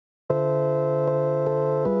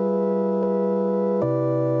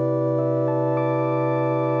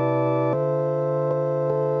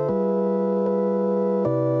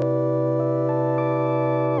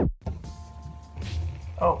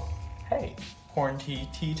Quarantine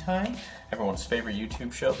Tea Time, everyone's favorite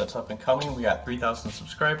YouTube show that's up and coming. We got 3,000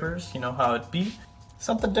 subscribers, you know how it be.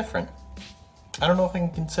 Something different. I don't know if I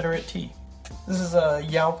can consider it tea. This is a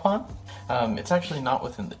Yaupon. It's actually not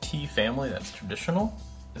within the tea family that's traditional.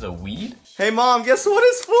 It's a weed. Hey mom, guess what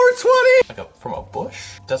is 420? Like from a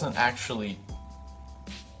bush. It doesn't actually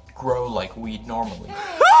grow like weed normally.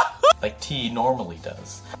 Like tea normally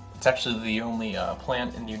does. It's actually the only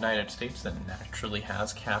plant in the United States that naturally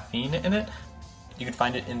has caffeine in it. You can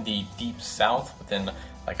find it in the deep south, within,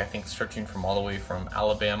 like, I think stretching from all the way from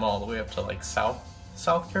Alabama all the way up to like South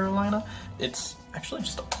Carolina. It's actually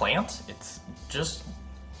just a plant. It's just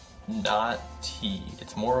not tea.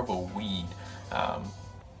 It's more of a weed,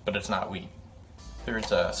 but it's not weed.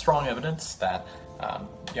 There's strong evidence that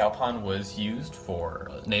Yaupon was used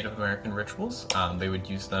for Native American rituals. They would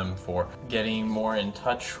use them for getting more in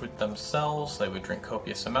touch with themselves. They would drink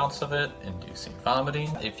copious amounts of it, inducing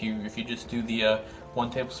vomiting. If you just do the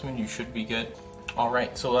 1 tablespoon, you should be good.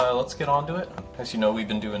 Alright, so let's get on to it. As you know, we've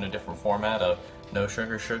been doing a different format of no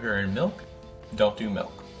sugar, sugar, and milk. Don't do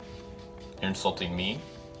milk. You're insulting me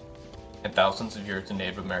and thousands of years of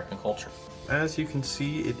Native American culture. As you can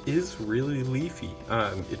see, it is really leafy.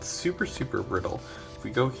 It's super brittle. If we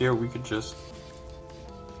go here, we could just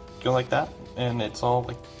go like that, and it's all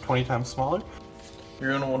like 20 times smaller. You're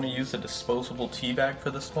going to want to use a disposable tea bag for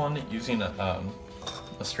this one, using a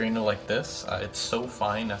strainer like this. It's so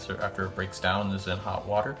fine after it breaks down and is in hot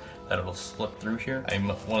water that it'll slip through here. I'm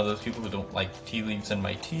one of those people who don't like tea leaves in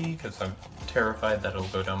my tea because I'm terrified that it'll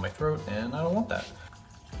go down my throat, and I don't want that.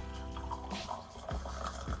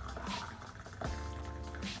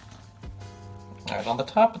 Alright, on the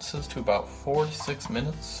top it says to about 4 to 6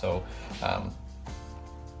 minutes, so I'm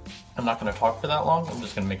not going to talk for that long. I'm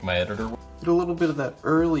just going to make my editor work. Get a little bit of that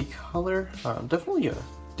early color. Definitely a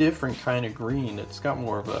different kind of green. It's got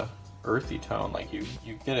more of a earthy tone. Like you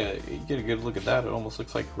get a good look at that. It almost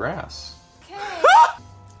looks like grass.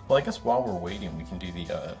 Well, I guess while we're waiting, we can do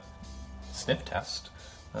the sniff test.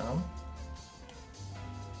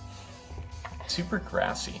 Super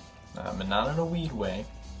grassy, and not in a weed way.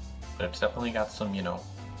 But it's definitely got some, you know,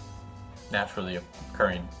 naturally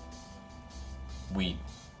occurring weed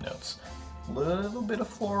notes. A little bit of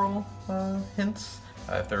floral hints.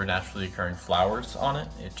 If there are naturally occurring flowers on it,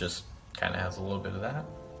 it just kind of has a little bit of that.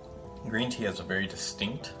 Green tea has a very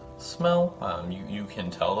distinct smell. You can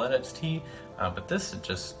tell that it's tea, but this it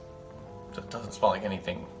just doesn't smell like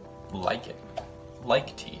anything like it.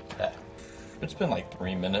 Like tea. It's been like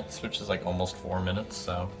 3 minutes, which is like almost 4 minutes,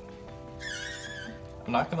 so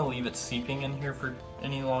I'm not going to leave it seeping in here for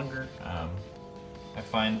any longer. I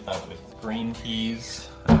find that with green teas,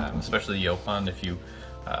 especially Yaupon, if you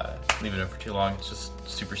leave it in for too long, it's just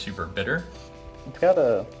super bitter. It's got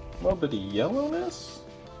a little bit of yellowness.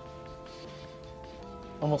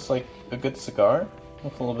 Almost like a good cigar.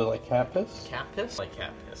 Looks a little bit like cat piss. Cat piss? Like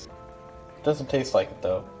cat piss. Doesn't taste like it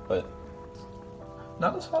though, but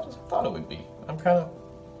not as hot as I thought it would be. I'm kind of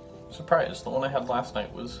surprised. The one I had last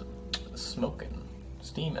night was smoking.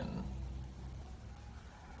 Steaming.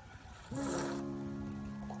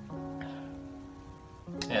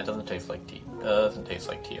 Yeah, it doesn't taste like tea. It doesn't taste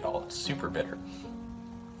like tea at all. It's super bitter.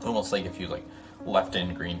 Almost like if you like left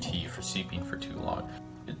in green tea for seeping for too long.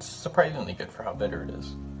 It's surprisingly good for how bitter it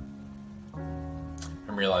is.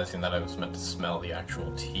 I'm realizing that I was meant to smell the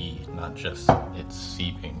actual tea, not just it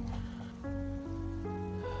seeping.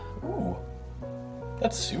 Ooh,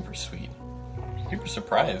 that's super sweet. Super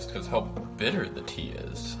surprised because how bitter the tea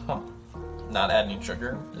is. Huh. Not adding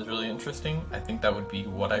sugar is really interesting. I think that would be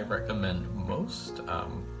what I recommend most.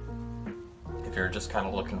 If you're just kind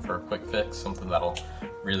of looking for a quick fix, something that'll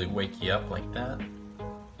really wake you up like that,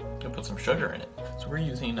 you can put some sugar in it. So we're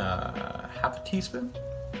using half a teaspoon.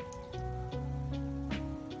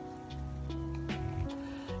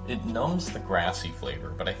 It numbs the grassy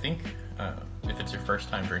flavor, but I think if it's your first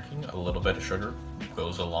time drinking, a little bit of sugar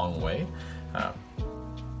goes a long way.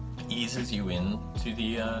 Eases you into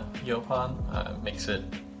the Yaupon, makes it,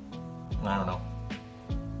 I don't know,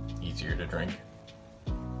 easier to drink.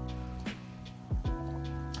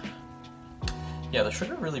 Yeah, the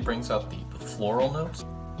sugar really brings out the floral notes.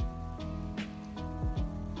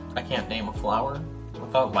 I can't name a flower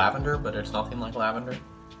without lavender, but it's nothing like lavender.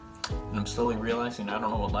 And I'm slowly realizing I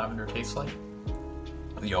don't know what lavender tastes like.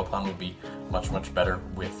 The Yaupon would be much better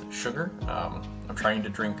with sugar. I'm trying to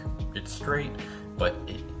drink it straight, but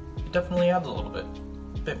it definitely adds a little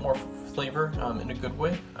bit more flavor in a good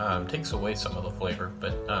way. Takes away some of the flavor,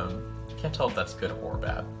 but can't tell if that's good or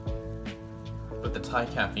bad. With its high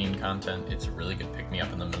caffeine content, it's a really good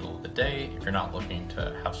pick-me-up in the middle of the day. If you're not looking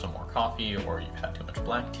to have some more coffee or you've had too much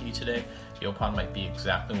black tea today, Yaupon might be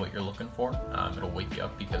exactly what you're looking for. It'll wake you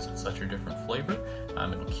up because it's such a different flavor.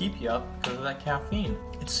 It'll keep you up because of that caffeine.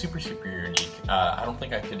 It's super, super unique. I don't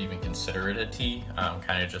think I could even consider it a tea.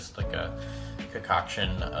 Kind of just like a concoction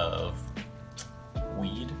of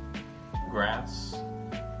weed, grass,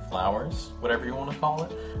 flowers, whatever you want to call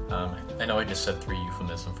it. I know I just said 3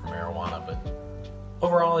 euphemisms for marijuana, but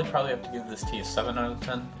overall I'd probably have to give this tea a 7 out of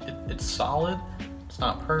 10. It's solid, it's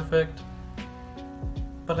not perfect,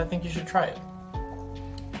 but I think you should try it.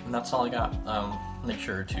 And that's all I got. Make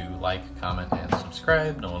sure to like, comment, and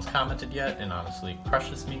subscribe. No one's commented yet, and honestly it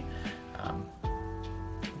crushes me.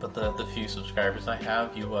 But the few subscribers I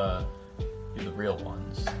have, you're the real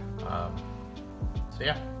ones. So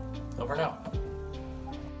yeah, over and out.